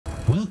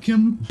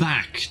Welcome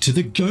back to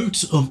the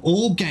GOAT of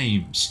all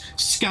games,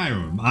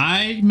 Skyrim.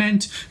 I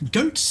meant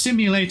Goat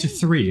Simulator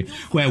 3,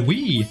 where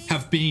we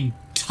have been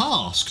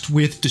tasked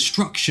with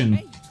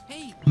destruction,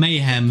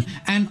 mayhem,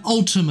 and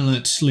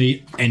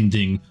ultimately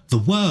ending the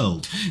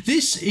world.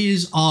 This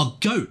is our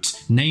goat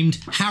named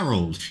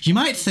Harold. You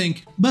might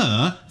think,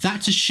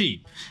 that's a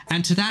sheep.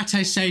 And to that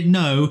I say,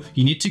 no,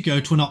 you need to go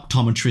to an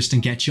optometrist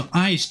and get your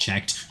eyes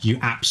checked, you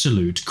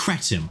absolute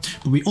cretin.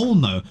 But we all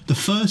know the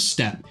first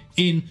step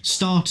in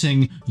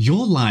starting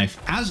your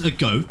life as a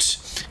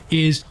goat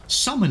is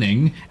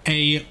summoning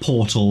a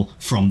portal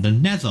from the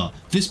nether.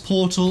 This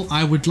portal,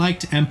 I would like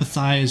to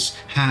empathize,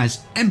 has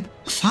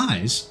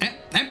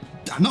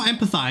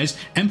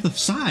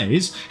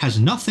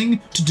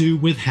nothing to do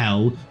with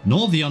hell,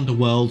 nor the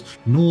underworld,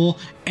 nor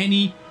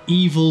any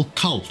evil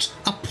cult.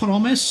 I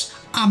promise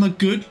I'm a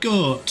good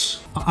goat.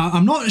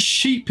 I'm not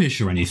sheepish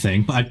or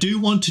anything, but I do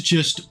want to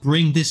just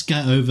bring this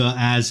guy over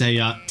as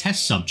a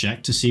test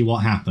subject to see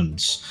what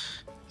happens.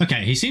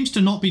 Okay, he seems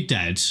to not be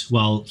dead.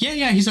 Well,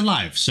 yeah, he's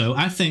alive, so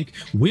I think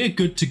we're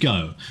good to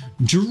go.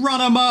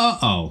 Geronimo!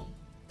 Oh.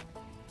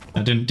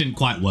 That didn't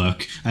quite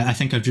work. I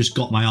think I've just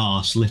got my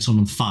arse lit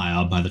on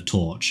fire by the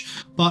torch.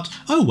 But,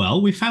 oh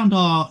well, we found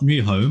our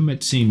new home.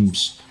 It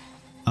seems,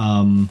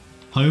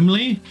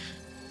 homely.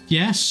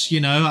 Yes,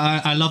 you know,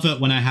 I love it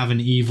when I have an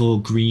evil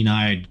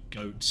green-eyed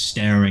goat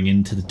staring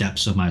into the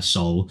depths of my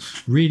soul.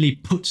 Really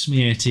puts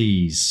me at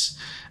ease.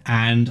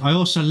 And I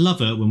also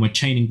love it when we're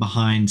chaining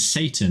behind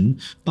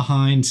Satan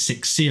behind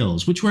 6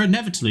 seals, which we're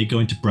inevitably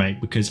going to break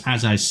because,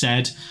 as I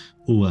said,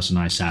 oh, that's a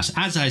nice sass.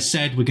 As I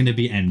said, we're going to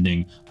be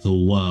ending the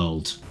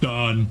world.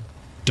 Done.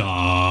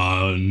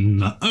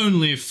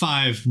 Only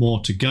 5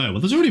 more to go. Well,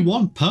 there's already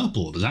 1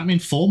 purple. Does that mean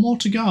 4 more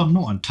to go? I'm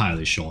not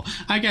entirely sure.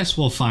 I guess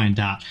we'll find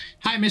out.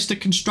 Hi, Mr.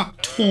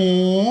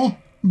 Constructor.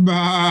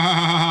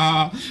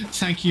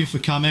 Thank you for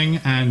coming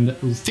and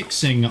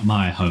fixing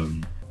my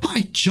home.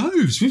 By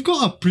Joves, we've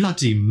got a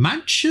bloody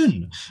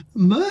mansion,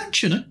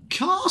 a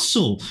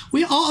castle.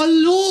 We are a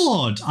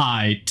lord,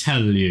 I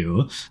tell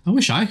you. I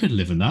wish I could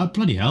live in that.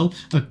 Bloody hell.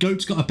 A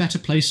goat's got a better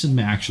place than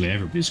me. Actually,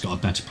 everybody's got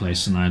a better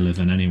place than I live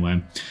in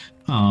anyway.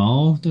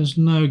 Oh, there's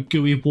no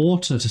gooey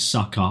water to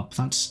suck up.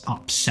 That's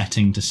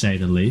upsetting to say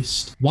the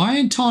least. Why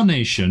in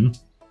tarnation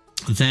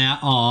there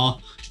are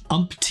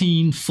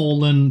umpteen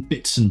fallen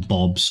bits and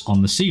bobs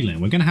on the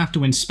ceiling? We're going to have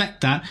to inspect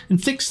that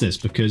and fix this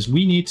because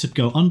we need to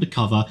go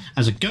undercover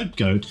as a goat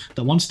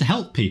that wants to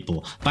help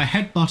people by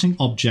headbutting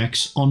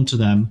objects onto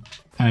them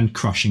and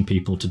crushing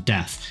people to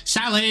death.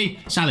 Sally,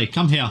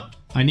 come here.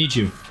 I need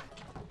you.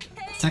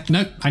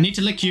 No, I need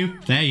to lick you.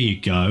 There you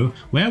go.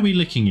 Where are we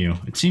licking you?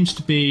 It seems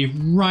to be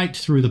right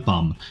through the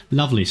bum.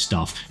 Lovely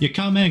stuff. You're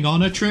coming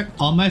on a trip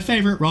on my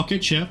favorite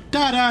rocket ship.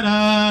 Da da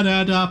da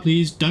da da.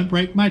 Please don't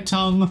break my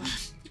tongue.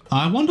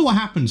 I wonder what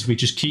happens if we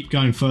just keep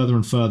going further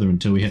and further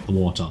until we hit the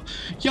water.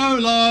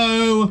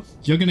 YOLO!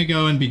 You're going to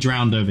go and be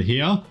drowned over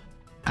here.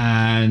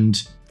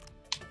 And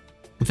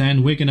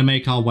then we're going to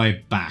make our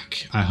way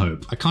back, I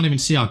hope. I can't even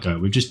see our goat.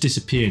 We've just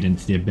disappeared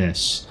into the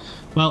abyss.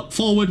 Well,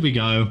 forward we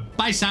go.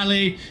 Bye,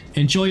 Sally.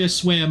 Enjoy your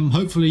swim.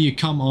 Hopefully you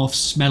come off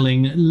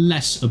smelling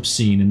less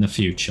obscene in the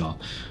future.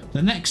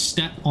 The next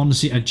step on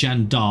the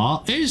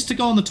agenda is to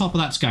go on the top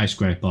of that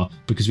skyscraper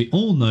because we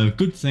all know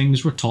good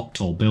things were top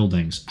tall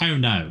buildings. Oh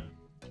no.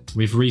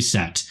 We've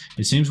reset.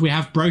 It seems we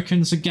have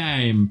broken the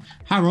game.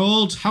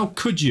 Harold, how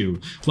could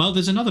you? Well,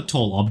 there's another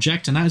tall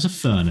object, and that is a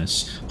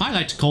furnace. I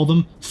like to call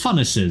them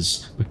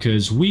funnuses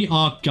because we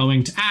are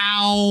going to...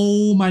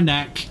 Ow, my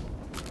neck.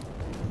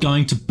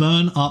 Going to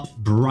burn up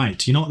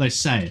bright. You know what they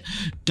say?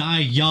 Die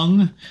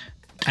young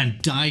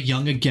and die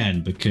young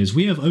again because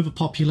we have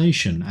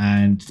overpopulation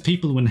and the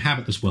people who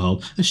inhabit this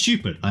world are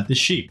stupid like the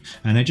sheep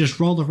and they just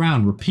roll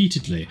around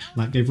repeatedly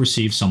like they've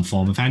received some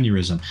form of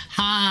aneurysm.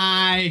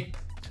 Hi!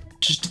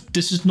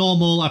 This is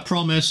normal, I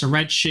promise. A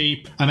red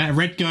sheep. I meant a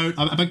red goat.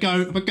 I'm a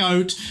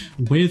goat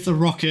with a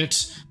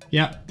rocket.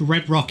 Yep, the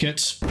red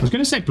rocket. I was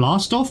going to say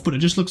blast off, but it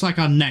just looks like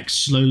our necks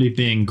slowly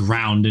being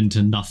ground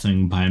into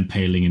nothing by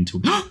impaling into...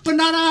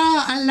 Banana!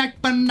 I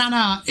like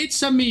banana!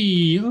 It's a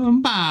me,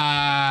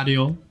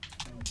 Mario.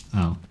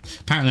 Oh,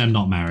 apparently I'm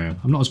not Mario.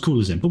 I'm not as cool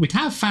as him, but we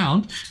have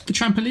found the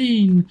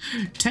trampoline.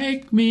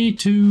 Take me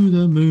to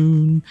the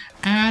moon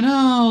and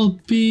I'll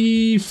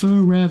be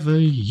forever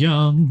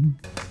young.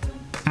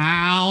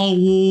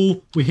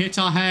 Ow! We hit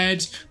our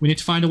head. We need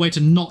to find a way to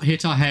not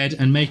hit our head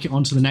and make it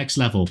onto the next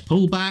level.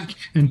 Pull back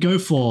and go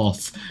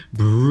forth.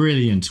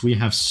 Brilliant. We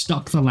have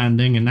stuck the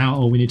landing and now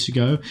all we need to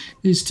go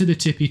is to the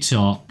tippy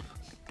top.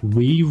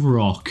 We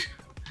rock.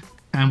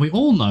 And we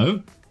all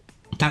know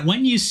that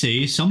when you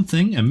see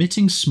something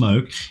emitting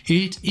smoke,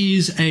 it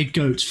is a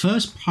goat's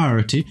first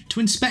priority to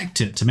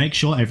inspect it to make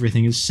sure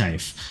everything is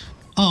safe.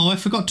 Oh, I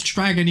forgot to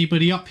drag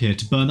anybody up here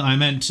to burn. I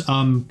meant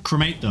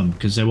cremate them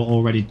because they were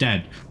already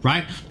dead,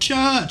 right?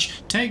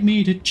 Church! Take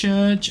me to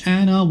church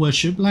and I'll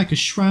worship like a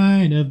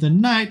shrine of the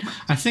night.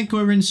 I think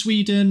we're in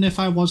Sweden if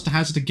I was to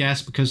hazard a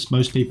guess because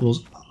most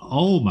people's...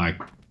 Oh my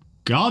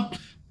god.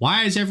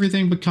 Why has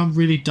everything become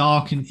really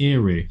dark and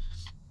eerie?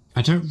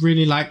 I don't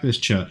really like this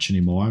church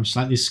anymore. I'm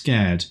slightly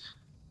scared.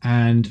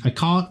 And I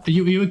can't... Are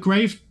you a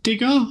grave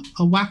digger?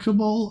 A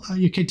whack-a-mole?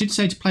 You did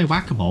say to play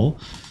whack-a-mole.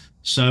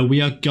 So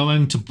we are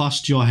going to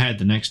bust your head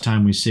the next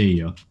time we see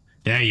you.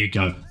 There you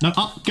go. No,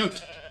 up,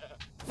 goat.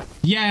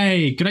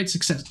 Yay, great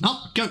success.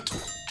 Up, goat.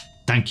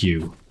 Thank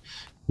you.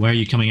 Where are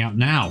you coming out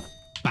now?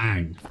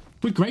 Bang.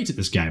 We're great at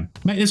this game.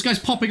 Mate, this guy's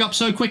popping up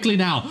so quickly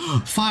now.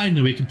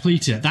 Finally, we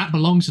complete it. That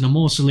belongs in a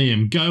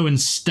mausoleum. Go and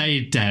stay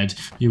dead.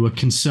 You were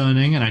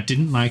concerning and I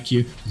didn't like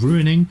you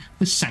ruining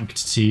the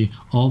sanctity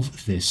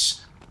of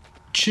this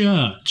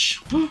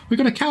church. We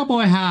got a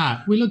cowboy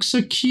hat. We look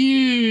so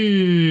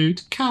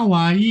cute.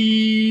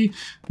 Kawaii.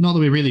 Not that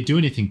we really do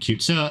anything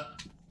cute, sir.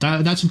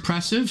 That's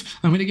impressive.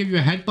 I'm going to give you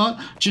a headbutt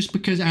just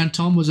because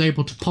Anton was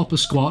able to pop a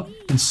squat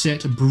and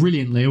sit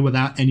brilliantly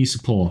without any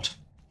support.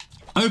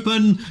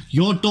 Open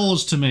your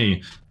doors to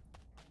me.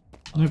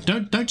 No,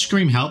 don't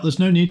scream help. There's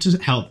no need to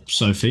help,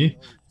 Sophie.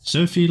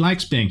 Sophie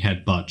likes being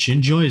headbutt. She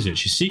enjoys it.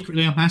 She's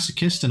secretly a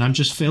masochist and I'm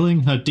just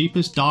filling her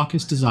deepest,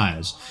 darkest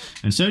desires.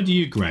 And so do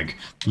you, Greg.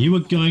 You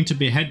are going to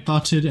be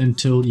headbutted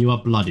until you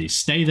are bloody.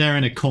 Stay there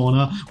in a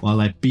corner while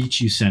I beat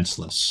you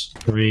senseless.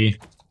 3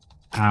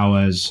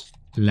 hours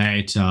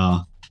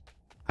later.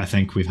 I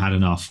think we've had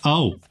enough.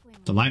 Oh,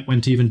 the light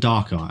went even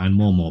darker and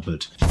more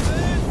morbid.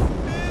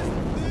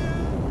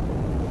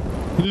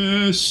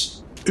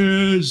 This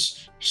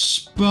is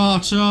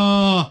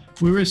Sparta!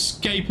 We're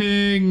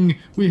escaping!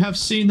 We have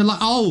seen the light.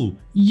 Oh,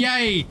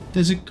 yay!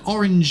 There's an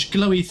orange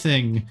glowy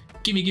thing.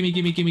 Gimme, gimme,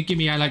 gimme, gimme,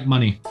 gimme. I like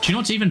money. Do you know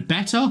what's even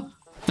better?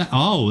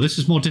 Oh, this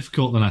is more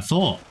difficult than I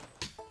thought.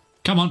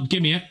 Come on,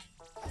 gimme it.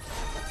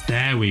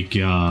 There we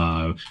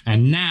go.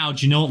 And now,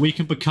 do you know what we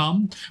can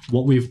become?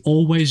 What we've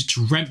always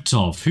dreamt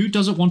of. Who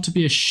doesn't want to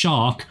be a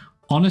shark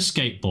on a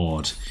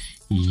skateboard?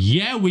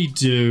 Yeah, we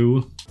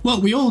do. Well,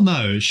 we all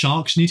know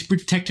sharks need to be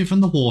protected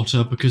from the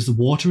water because the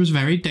water is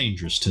very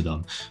dangerous to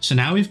them. So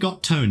now we've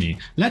got Tony.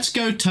 Let's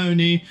go,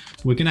 Tony.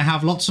 We're going to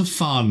have lots of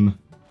fun.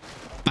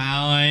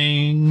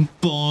 Boing,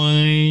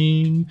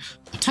 boing.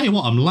 I tell you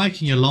what, I'm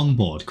liking your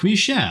longboard. Can we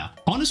share?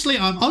 Honestly,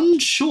 I'm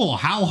unsure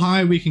how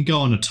high we can go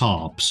on the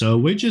top. So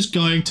we're just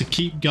going to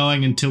keep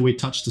going until we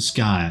touch the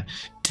sky.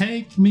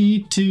 Take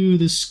me to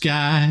the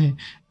sky.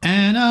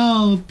 And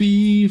I'll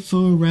be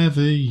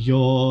forever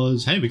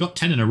yours. Hey, we got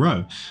 10 in a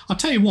row. I'll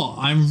tell you what,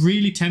 I'm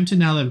really tempted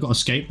now that I've got a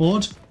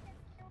skateboard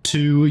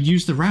to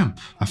use the ramp.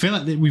 I feel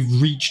like that we've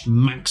reached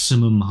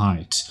maximum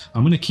height.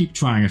 I'm going to keep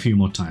trying a few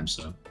more times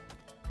though.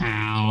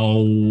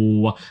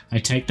 Ow. I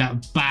take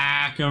that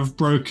back. I've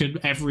broken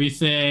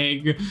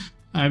everything.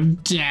 I'm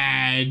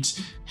dead.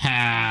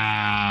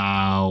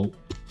 Help.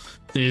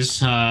 This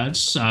hurts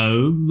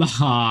so much.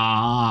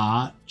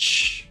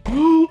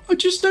 Oh, I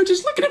just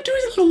noticed. Look at him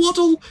doing a little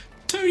waddle.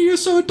 Tony, you're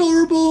so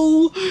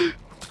adorable.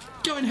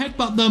 Go and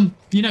headbutt them.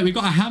 You know, we've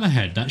got a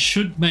hammerhead. That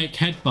should make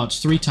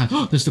headbutts 3 times.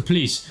 Oh, there's the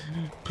police.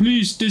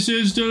 Police, this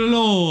is the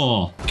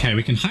law. Okay,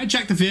 we can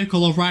hijack the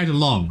vehicle or ride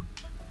along.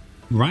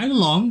 Ride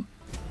along.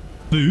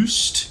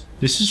 Boost.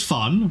 This is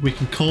fun. We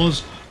can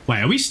cause...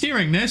 Wait, are we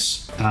steering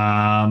this?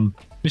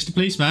 Mr.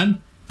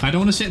 Policeman. I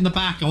don't want to sit in the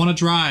back. I want to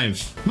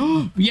drive.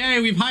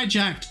 Yay, we've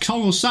hijacked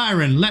Coral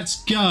Siren.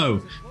 Let's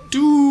go.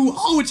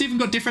 Oh, it's even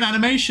got different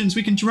animations.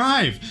 We can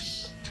drive.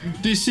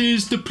 This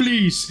is the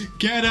police.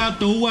 Get out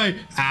the way.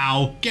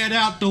 Ow. Get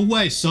out the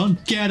way, son.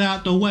 Get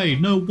out the way.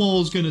 No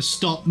wall's gonna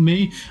stop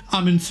me.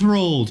 I'm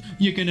enthralled.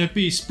 You're gonna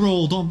be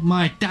sprawled on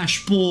my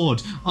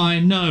dashboard. I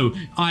know.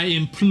 I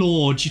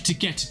implored you to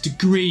get a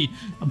degree,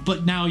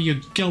 but now you're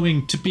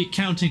going to be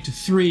counting to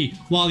 3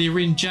 while you're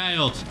in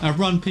jail and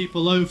run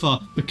people over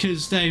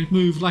because they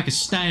move like a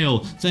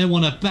snail. They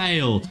want to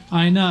bail.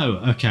 I know.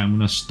 Okay, I'm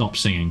gonna stop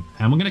singing.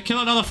 And we're gonna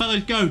kill another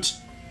fellow goat.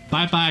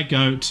 Bye-bye,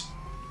 goat.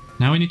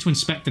 Now we need to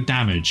inspect the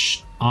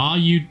damage. Are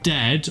you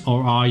dead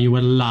or are you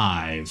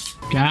alive?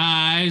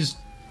 Guys,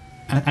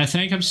 I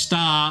think I'm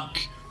stuck.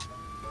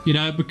 You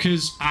know,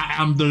 because I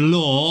am the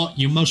law,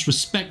 you must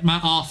respect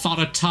my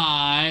authority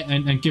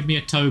and give me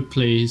a tow,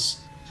 please.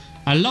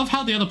 I love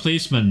how the other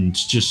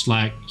policeman's just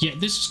like, yeah,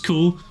 this is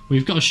cool.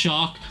 We've got a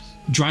shark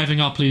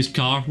driving our police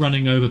car,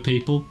 running over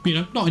people. You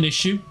know, not an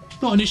issue.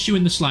 Not an issue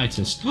in the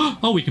slightest.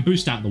 Oh, we can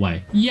boost out the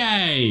way.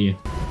 Yay!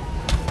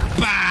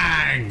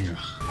 Bang!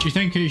 Do you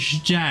think he's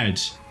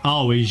dead?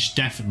 Oh, he's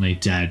definitely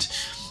dead.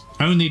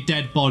 Only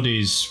dead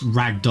bodies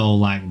ragdoll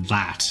like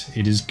that.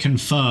 It is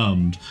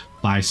confirmed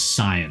by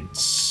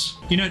science.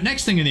 You know,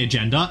 next thing in the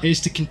agenda is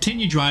to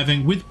continue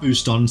driving with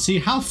boost on and see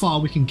how far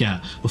we can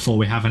get before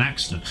we have an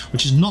accident,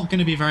 which is not going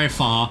to be very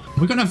far.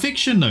 We got an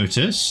eviction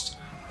notice.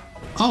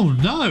 Oh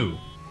no!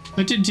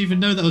 I didn't even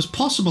know that was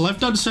possible. I've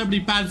done so many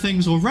bad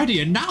things already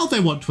and now they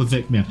want to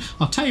evict me.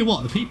 I'll tell you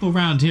what, the people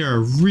around here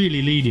are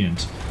really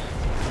lenient.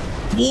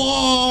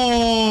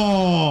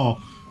 Whoa!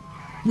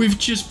 We've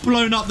just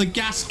blown up the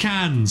gas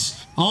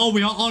cans. Oh,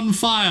 we are on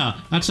fire.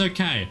 That's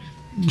okay.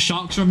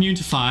 Sharks are immune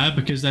to fire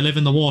because they live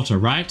in the water,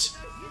 right?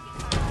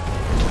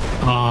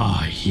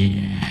 Oh,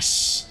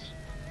 yes.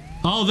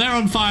 Oh, they're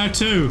on fire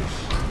too.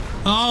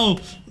 Oh,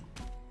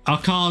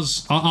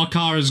 Our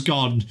car is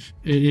gone.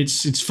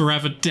 It's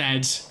forever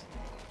dead.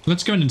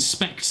 Let's go and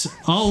inspect.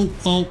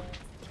 Oh,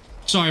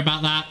 sorry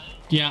about that.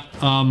 Yeah,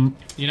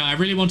 you know, I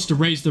really wanted to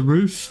raise the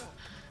roof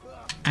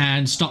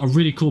and start a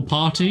really cool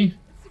party,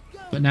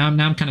 but now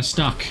I'm kind of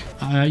stuck.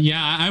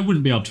 Yeah, I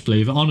wouldn't be able to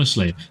believe it,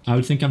 honestly. I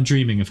would think I'm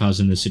dreaming if I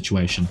was in this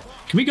situation.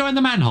 Can we go in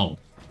the manhole?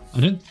 I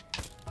don't...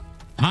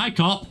 Hi,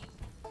 cop.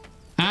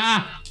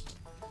 Ah!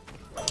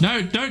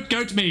 No, don't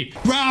go to me.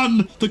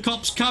 Run! The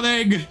cop's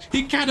coming.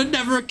 He can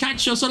never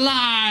catch us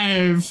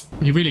alive.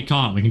 He really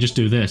can't. We can just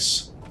do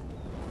this.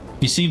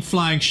 You seen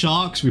flying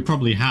sharks? We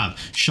probably have.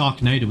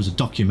 Sharknado was a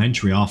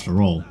documentary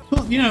after all.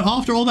 Well, you know,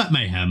 after all that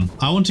mayhem,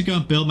 I want to go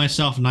and build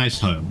myself a nice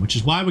home, which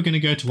is why we're going to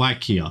go to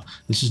IKEA.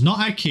 This is not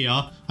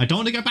IKEA. I don't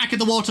want to go back in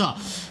the water.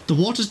 The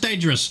water's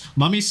dangerous.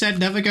 Mummy said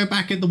never go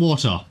back in the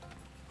water.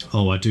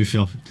 Oh, I do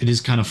feel it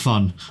is kind of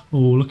fun. Oh,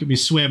 look at me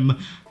swim.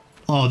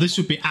 Oh, this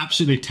would be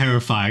absolutely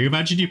terrifying.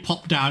 Imagine you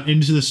pop down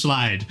into the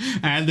slide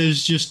and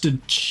there's just a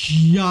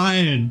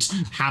giant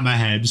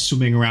hammerhead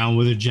swimming around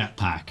with a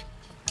jetpack.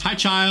 Hi,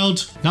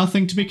 child.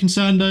 Nothing to be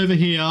concerned over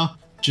here.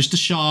 Just a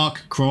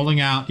shark crawling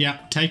out.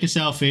 Yep, take a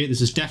selfie. This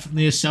is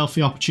definitely a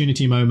selfie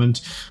opportunity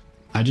moment.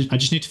 I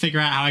just need to figure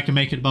out how I can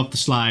make it above the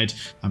slide.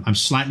 I'm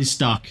slightly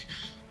stuck.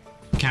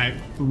 Okay,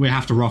 we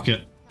have to rock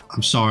it.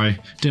 I'm sorry.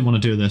 Didn't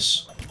want to do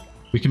this.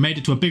 We can make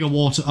it to a bigger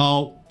water.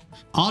 Oh,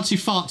 artsy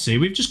fartsy.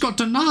 We've just got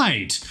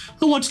denied.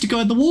 I wanted to go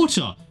in the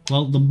water.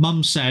 Well, the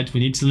mum said we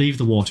need to leave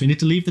the water. We need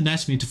to leave the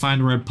nest. We need to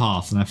find our own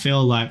path. And I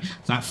feel like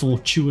that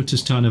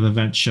fortuitous turn of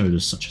events showed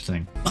us such a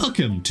thing.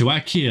 Welcome to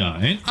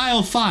IKEA. In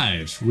aisle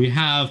 5, we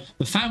have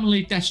the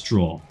family desk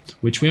drawer,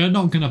 which we are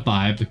not going to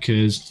buy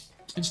because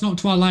it's not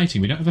to our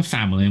liking. We don't have a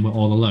family and we're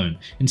all alone.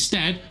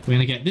 Instead, we're going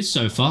to get this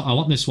sofa. I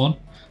want this one.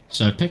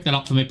 So pick that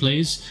up for me,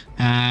 please.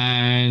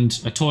 And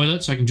a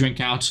toilet so I can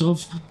drink out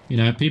of. You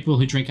know, people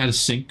who drink out of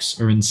sinks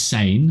are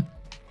insane.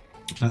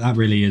 That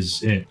really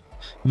is it.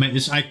 Mate,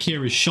 this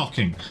IKEA is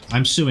shocking.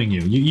 I'm suing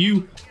you.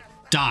 You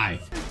die.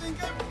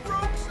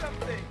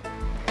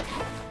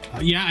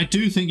 Yeah, I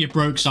do think you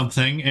broke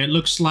something. It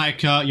looks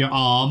like your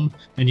arm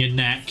and your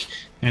neck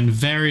and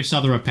various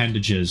other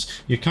appendages.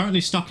 You're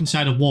currently stuck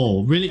inside a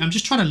wall. Really, I'm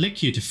just trying to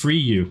lick you to free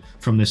you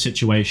from this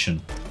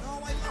situation.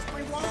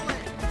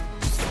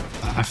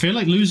 I feel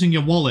like losing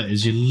your wallet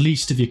is your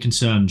least of your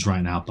concerns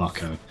right now,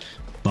 bucko.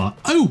 But,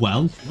 oh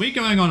well. We're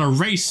going on a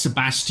race,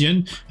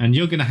 Sebastian, and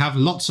you're going to have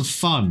lots of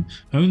fun.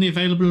 Only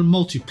available in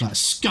multiplayer.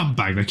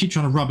 Scumbag. I keep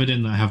trying to rub it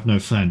in that I have no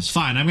friends.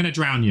 Fine, I'm going to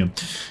drown you.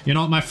 You're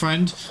not my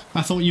friend?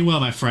 I thought you were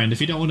my friend.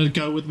 If you don't want to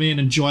go with me and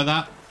enjoy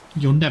that,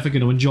 you're never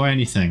going to enjoy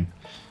anything.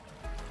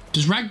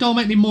 Does Ragdoll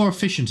make me more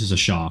efficient as a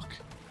shark?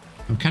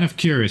 I'm kind of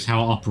curious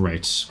how it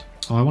operates.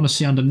 Oh, I want to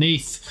see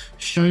underneath.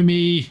 Show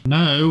me.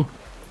 No.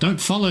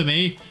 Don't follow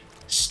me.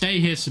 Stay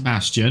here,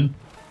 Sebastian.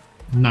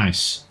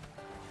 Nice.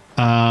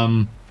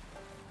 I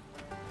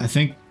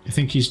think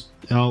he's...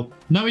 Oh,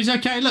 no, he's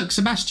okay. Look,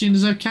 Sebastian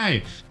is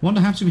okay.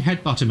 Wonder how to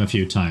headbutt him a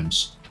few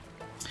times.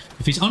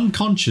 If he's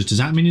unconscious, does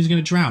that mean he's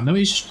going to drown? No,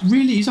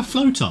 he's a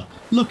floater.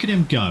 Look at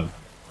him go.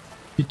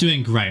 You're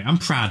doing great. I'm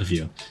proud of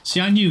you. See,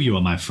 I knew you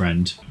were my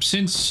friend.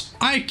 Since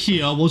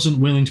IKEA wasn't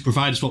willing to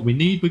provide us what we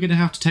need, we're going to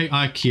have to take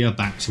IKEA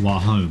back to our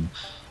home.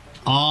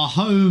 Our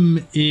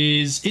home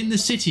is in the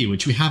city,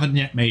 which we haven't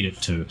yet made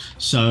it to.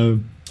 So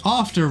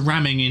after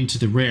ramming into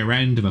the rear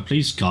end of a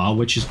police car,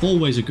 which is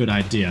always a good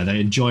idea, they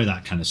enjoy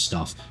that kind of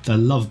stuff. They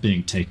love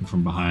being taken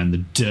from behind, the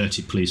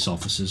dirty police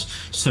officers.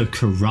 So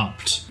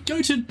corrupt.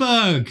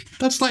 Gothenburg!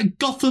 That's like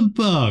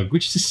Gothenburg,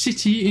 which is a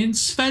city in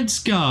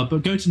Svenska,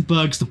 but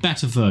Gothenburg's the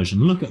better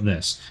version. Look at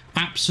this.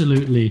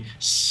 Absolutely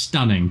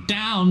stunning.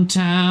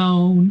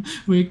 Downtown!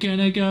 We're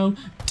gonna go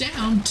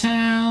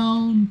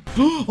downtown.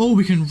 Oh,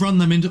 we can run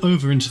them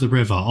over into the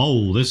river.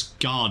 Oh, this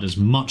guard is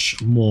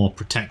much more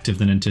protective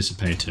than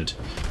anticipated.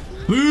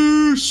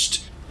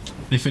 Boost!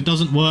 If it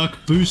doesn't work,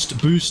 boost,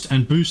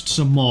 and boost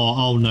some more.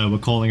 Oh no, we're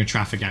calling a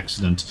traffic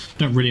accident.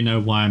 Don't really know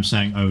why I'm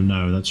saying oh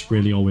no. That's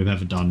really all we've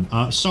ever done.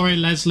 Sorry,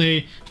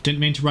 Leslie. Didn't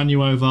mean to run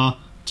you over.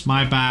 It's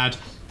my bad.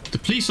 The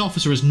police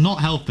officer is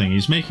not helping.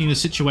 He's making the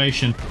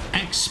situation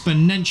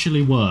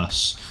exponentially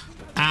worse.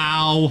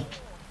 Ow.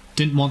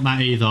 Didn't want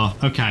that either.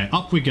 Okay,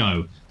 up we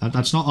go.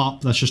 That's not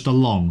up, that's just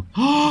along.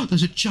 Oh,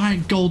 there's a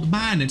giant gold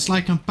man. It's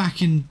like I'm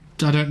back in...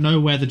 I don't know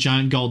where the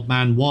giant gold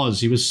man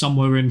was. He was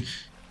somewhere in...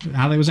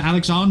 Was it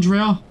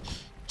Alexandria?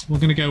 We're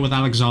going to go with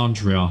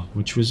Alexandria,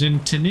 which was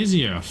in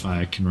Tunisia, if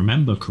I can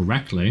remember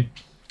correctly.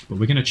 But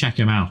we're going to check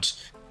him out.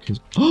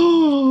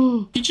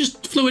 Oh, he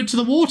just flew into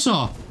the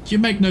water. You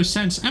make no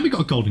sense. And we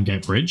got a Golden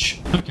Gate Bridge.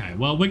 Okay,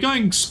 well, we're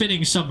going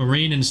spinning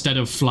submarine instead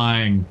of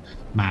flying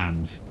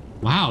man.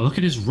 Wow, look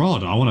at his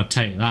rod. I want to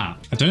take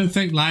that. I don't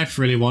think life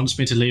really wants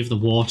me to leave the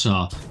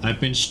water. I've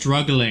been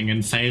struggling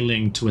and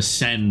failing to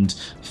ascend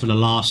for the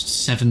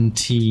last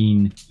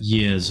 17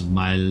 years of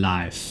my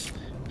life.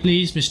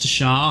 Please, Mr.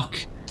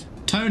 Shark.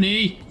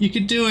 Tony, you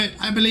can do it.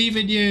 I believe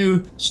in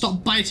you.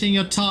 Stop biting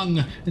your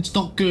tongue. It's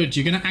not good.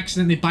 You're going to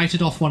accidentally bite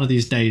it off one of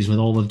these days with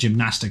all the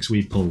gymnastics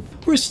we pull.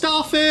 We're a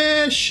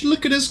starfish.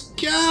 Look at us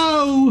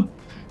go.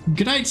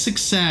 Great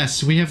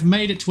success. We have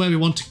made it to where we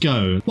want to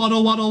go.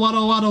 Waddle, waddle,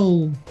 waddle,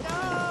 waddle.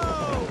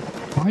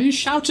 Why are you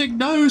shouting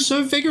no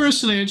so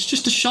vigorously? It's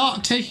just a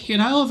shark taking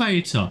an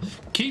elevator.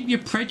 Keep your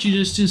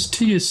prejudices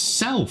to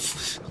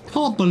yourself. I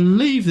can't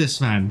believe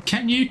this, man.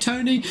 Can you,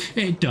 Tony?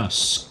 It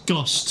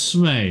disgusts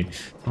me.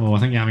 Oh, I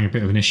think you're having a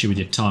bit of an issue with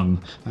your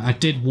tongue. I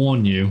did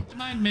warn you. Don't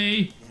mind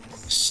me.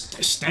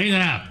 Stay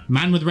there.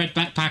 Man with red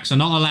backpacks are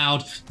not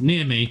allowed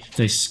near me.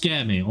 They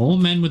scare me. All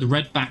men with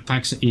red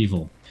backpacks are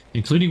evil,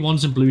 including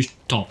ones in blue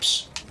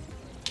tops.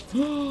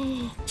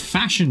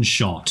 Fashion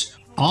shot.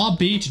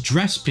 RB to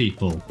dress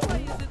people.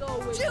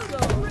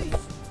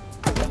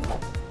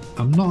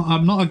 I'm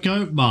not a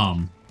goat,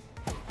 Mom.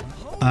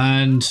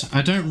 And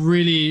I don't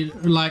really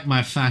like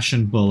my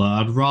fashion bullet.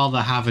 I'd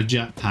rather have a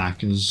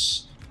jetpack,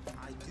 as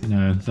you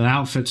know, the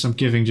outfits I'm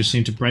giving just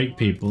seem to break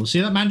people.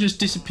 See, that man just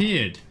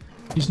disappeared.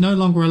 He's no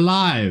longer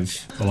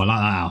alive. Oh, I like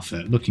that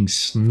outfit. Looking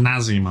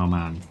snazzy, my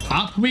man.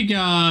 Up we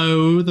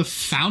go. The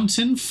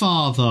Fountain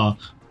Father.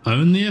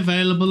 Only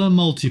available in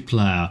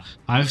multiplayer.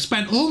 I've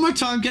spent all my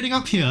time getting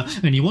up here,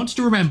 and you want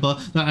to remember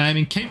that I am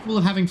incapable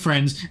of having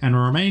friends and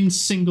will remain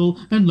single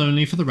and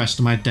lonely for the rest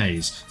of my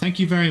days. Thank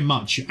you very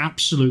much, you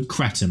absolute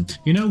cretin.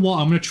 You know what?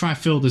 I'm going to try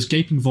fill this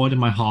gaping void in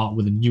my heart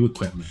with a new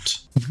equipment.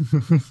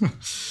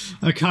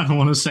 I kind of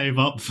want to save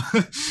up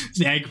for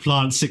the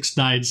eggplant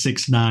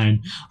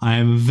 6969. I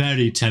am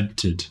very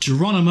tempted.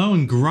 Geronimo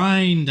and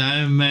grind.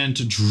 I meant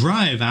to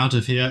drive out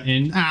of here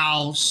in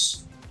house.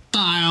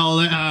 Style,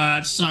 it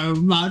hurts so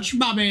much,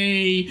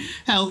 Mummy,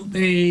 help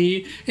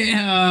me, it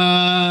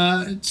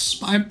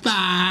hurts, my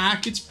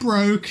back, it's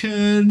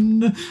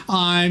broken,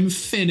 I'm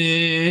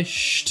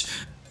finished,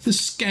 the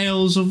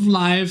scales of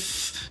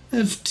life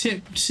have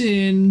tipped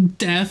in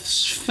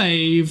death's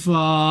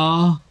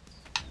favour.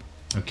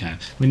 Okay,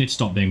 we need to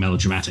stop being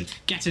melodramatic.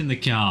 Get in the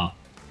car.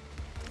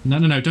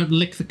 No, don't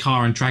lick the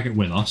car and drag it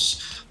with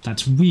us.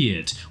 That's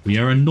weird. We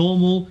are a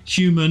normal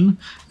human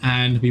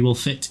and we will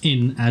fit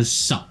in as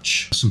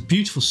such. Some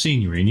beautiful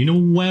scenery, and you know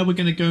where we're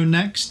going to go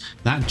next?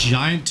 That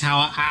giant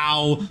tower.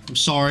 Ow! I'm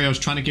sorry, I was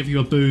trying to give you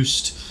a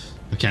boost.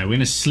 Okay, we're going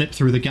to slip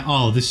through the gap.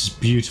 Oh, this is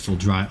beautiful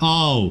drive.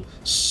 Oh,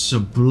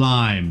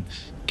 sublime.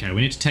 Okay,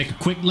 we need to take a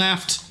quick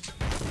left.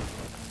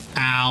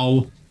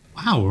 Ow.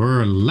 Wow,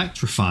 we're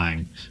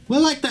electrifying. We're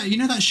like that, you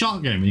know that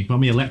shark game where you can buy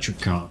me electric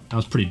car? That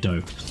was pretty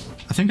dope.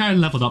 I think I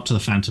leveled up to the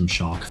Phantom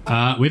Shark.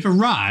 We've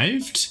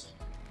arrived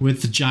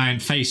with the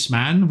giant face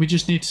man. We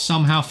just need to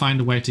somehow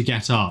find a way to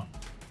get up.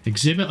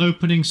 Exhibit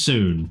opening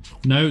soon.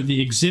 No,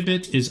 the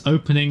exhibit is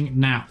opening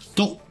now.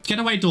 Door, get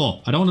away,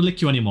 door. I don't want to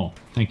lick you anymore.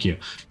 Thank you.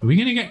 Are we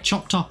going to get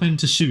chopped up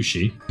into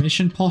sushi?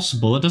 Mission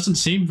possible. It doesn't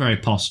seem very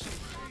possible.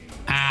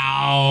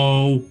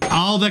 Ow.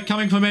 Oh, they're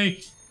coming for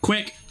me.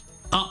 Quick.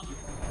 Up.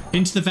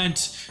 Into the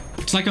vent.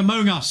 It's like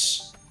Among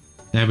Us.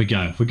 There we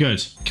go. We're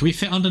good. Can we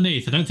fit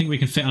underneath? I don't think we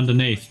can fit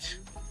underneath.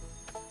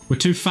 We're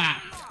too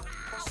fat.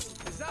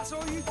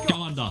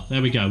 Go under.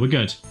 There we go. We're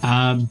good.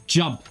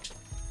 Jump.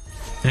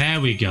 There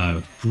we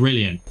go.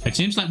 Brilliant. It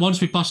seems like once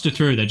we busted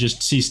through, they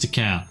just cease to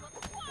care.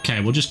 Okay,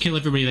 we'll just kill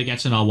everybody that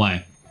gets in our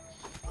way.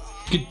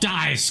 Good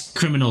die,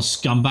 criminal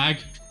scumbag.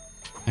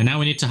 And now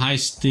we need to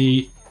heist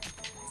the...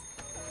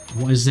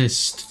 What is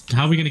this?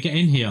 How are we going to get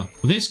in here?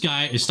 Well, this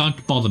guy is starting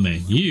to bother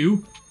me.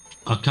 You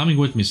are coming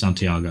with me,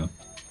 Santiago.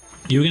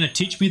 You're going to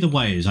teach me the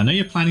ways. I know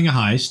you're planning a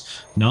heist.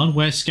 No one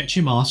wears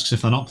sketchy masks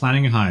if they're not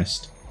planning a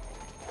heist.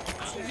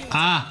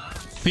 Ah,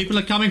 people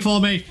are coming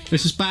for me.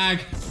 This is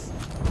bag.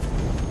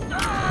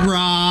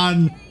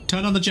 Run.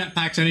 Turn on the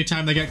jetpacks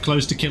anytime they get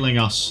close to killing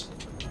us.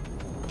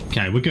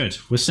 Okay, we're good.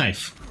 We're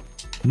safe.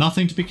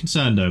 Nothing to be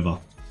concerned over.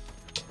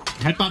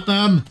 Headbutt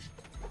them.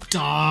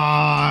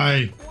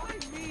 Die.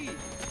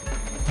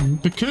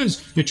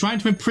 Because you're trying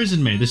to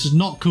imprison me. This is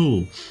not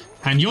cool.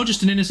 And you're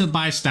just an innocent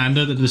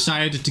bystander that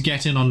decided to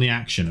get in on the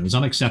action. It was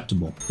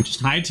unacceptable. We just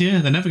hide here.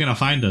 They're never going to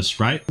find us,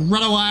 right?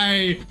 Run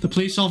away! The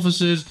police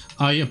officers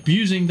are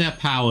abusing their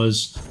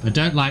powers. I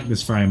don't like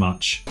this very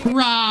much.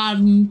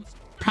 Run!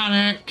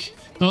 Panic!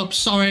 Oops,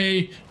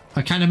 sorry.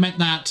 I kind of meant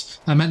that.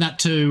 I meant that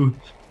too.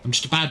 I'm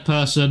just a bad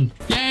person.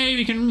 Yay,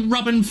 we can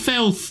rub in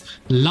filth.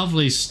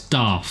 Lovely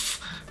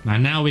stuff.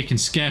 And now we can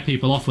scare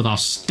people off with our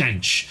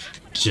stench.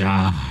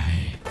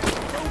 Die.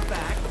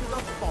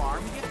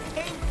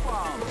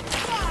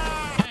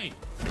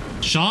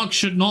 Sharks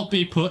should not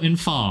be put in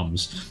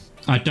farms.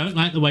 I don't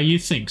like the way you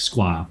think,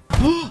 Squire.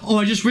 Oh,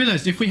 I just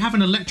realized if we have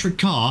an electric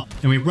car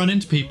and we run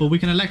into people, we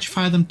can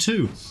electrify them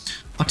too.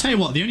 I'll tell you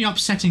what, the only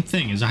upsetting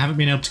thing is I haven't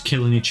been able to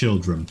kill any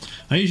children.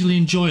 I usually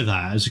enjoy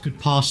that as a good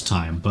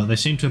pastime, but they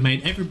seem to have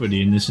made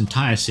everybody in this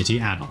entire city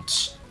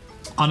adults.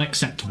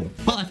 Unacceptable.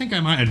 Well, I think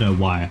I might know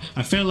why.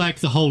 I feel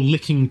like the whole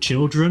licking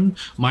children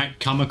might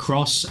come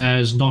across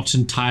as not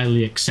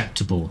entirely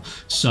acceptable.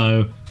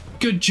 So...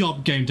 good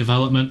job, game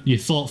development. You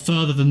thought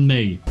further than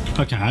me.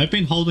 Okay, I've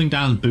been holding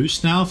down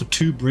boost now for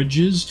 2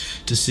 bridges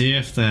to see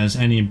if there's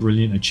any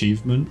brilliant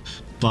achievement.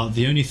 but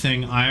the only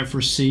thing I have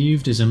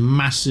received is a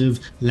massive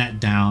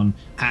letdown,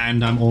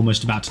 and I'm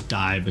almost about to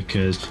die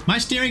because my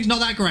steering's not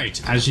that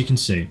great, as you can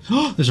see.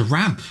 Oh, there's a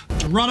ramp.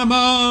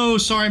 Geronimo!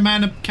 Sorry,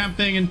 man, I'm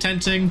camping and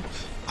tenting.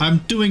 I'm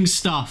doing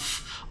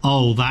stuff.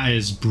 Oh, that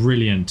is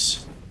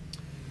brilliant.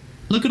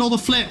 Look at all the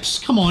flips.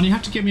 Come on, you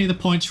have to give me the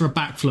points for a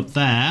backflip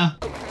there.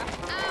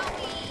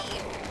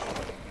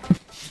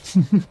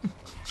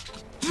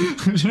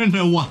 I don't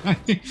know why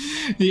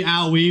the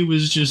owie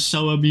was just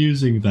so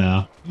amusing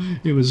there.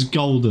 It was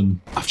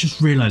golden. I've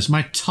just realized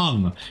my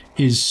tongue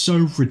is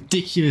so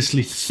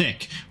ridiculously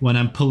thick when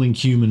I'm pulling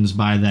humans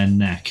by their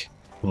neck.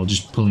 Well,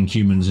 just pulling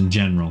humans in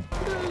general.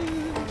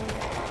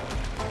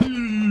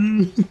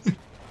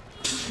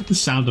 The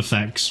sound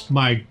effects,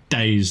 my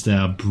days,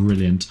 they're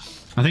brilliant.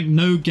 I think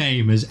no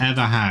game has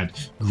ever had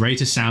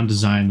greater sound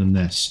design than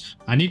this.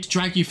 I need to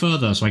drag you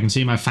further so I can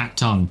see my fat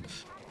tongue.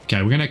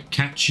 Okay, we're gonna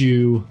catch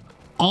you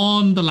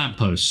on the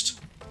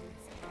lamppost.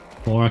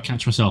 Or I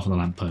catch myself on the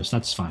lamppost,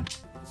 that's fine.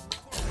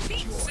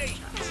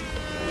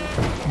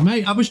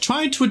 Mate, I was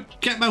trying to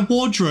get my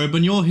wardrobe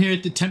and you're here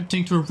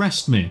attempting to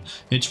arrest me.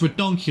 It's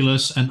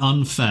redonkulous and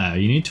unfair.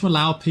 You need to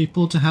allow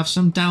people to have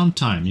some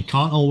downtime. You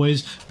can't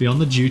always be on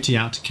the duty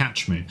out to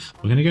catch me.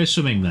 We're going to go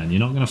swimming then. You're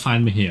not going to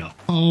find me here.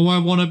 Oh, I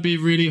want to be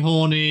really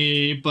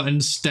horny, but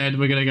instead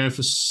we're going to go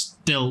for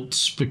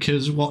stilts,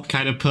 because what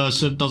kind of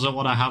person doesn't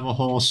want to have a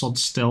horse on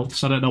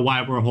stilts? I don't know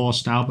why we're a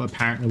horse now, but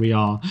apparently we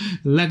are.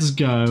 Let's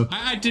go.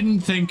 I didn't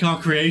think our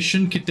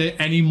creation could get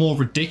any more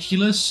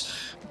ridiculous.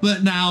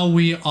 But now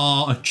we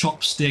are a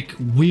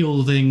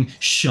chopstick-wielding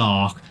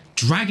shark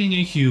dragging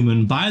a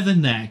human by the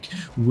neck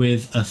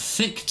with a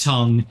thick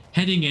tongue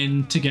heading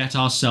in to get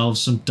ourselves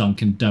some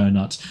Dunkin'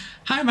 Donuts.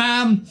 Hi,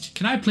 ma'am.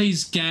 Can I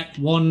please get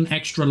one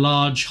extra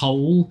large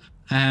hole?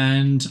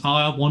 And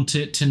I want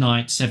it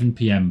tonight, 7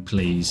 p.m,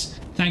 please.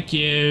 Thank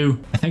you.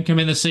 I think I'm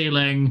in the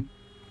ceiling.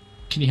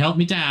 Can you help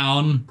me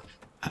down?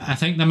 I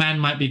think the man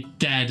might be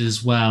dead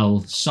as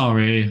well.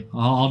 Sorry.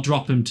 I'll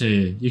drop him to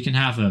you. You can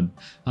have him.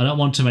 I don't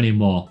want him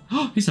anymore.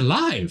 Oh, he's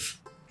alive.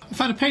 I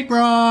found a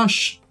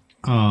paintbrush.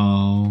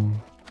 Oh.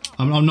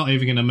 I'm not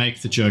even going to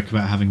make the joke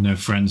about having no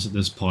friends at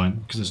this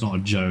point, because it's not a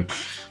joke.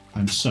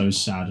 I'm so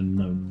sad and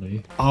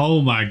lonely.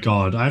 Oh my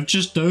god. I've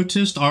just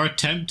noticed our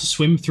attempt to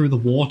swim through the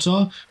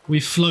water. We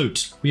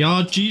float. We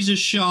are Jesus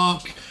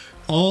Shark.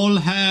 All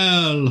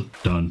hell.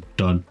 Dun,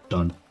 dun,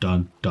 dun,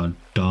 dun, dun,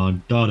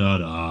 dun, dun, dun,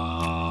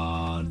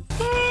 dun.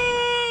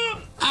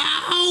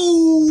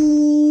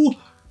 Ow!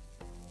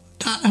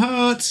 That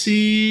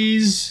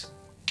hurtsies.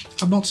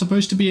 I'm not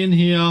supposed to be in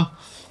here.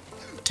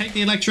 Take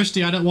the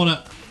electricity. I don't want it.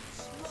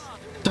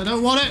 I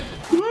don't want it.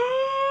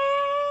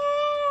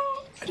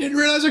 I didn't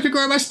realize I could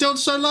grow my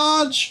stilts so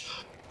large.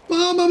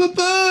 Mom, I'm a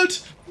bird.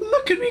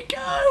 Look at me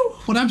go.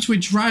 What happens if we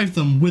drive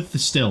them with the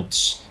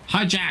stilts?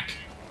 Hijack.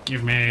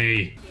 Give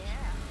me.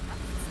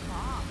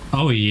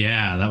 Oh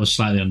yeah, that was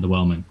slightly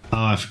underwhelming.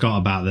 Oh, I forgot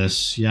about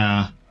this.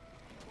 Yeah,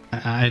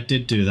 I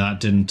did do that,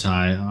 didn't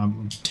I?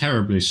 I'm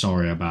terribly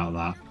sorry about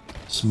that.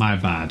 It's my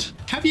bad.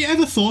 Have you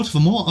ever thought of a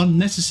more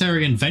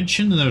unnecessary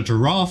invention than a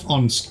giraffe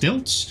on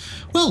stilts?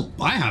 Well,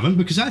 I haven't,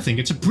 because I think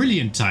it's a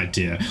brilliant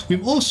idea.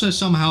 We've also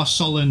somehow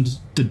summoned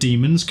the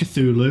demons,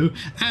 Cthulhu,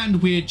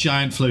 and weird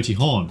giant floaty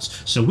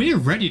horns. So we're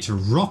ready to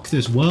rock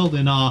this world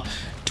in our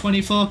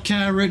 24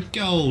 karat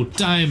gold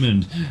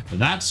diamond.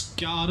 That's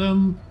got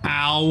 'em.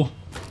 Ow.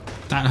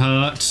 That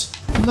hurts.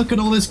 Look at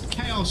all this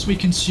chaos we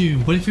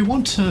consume. But if you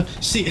want to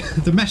see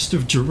the Best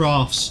of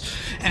Giraffes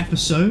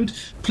episode,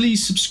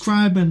 please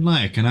subscribe and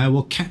like, and I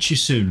will catch you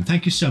soon.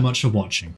 Thank you so much for watching.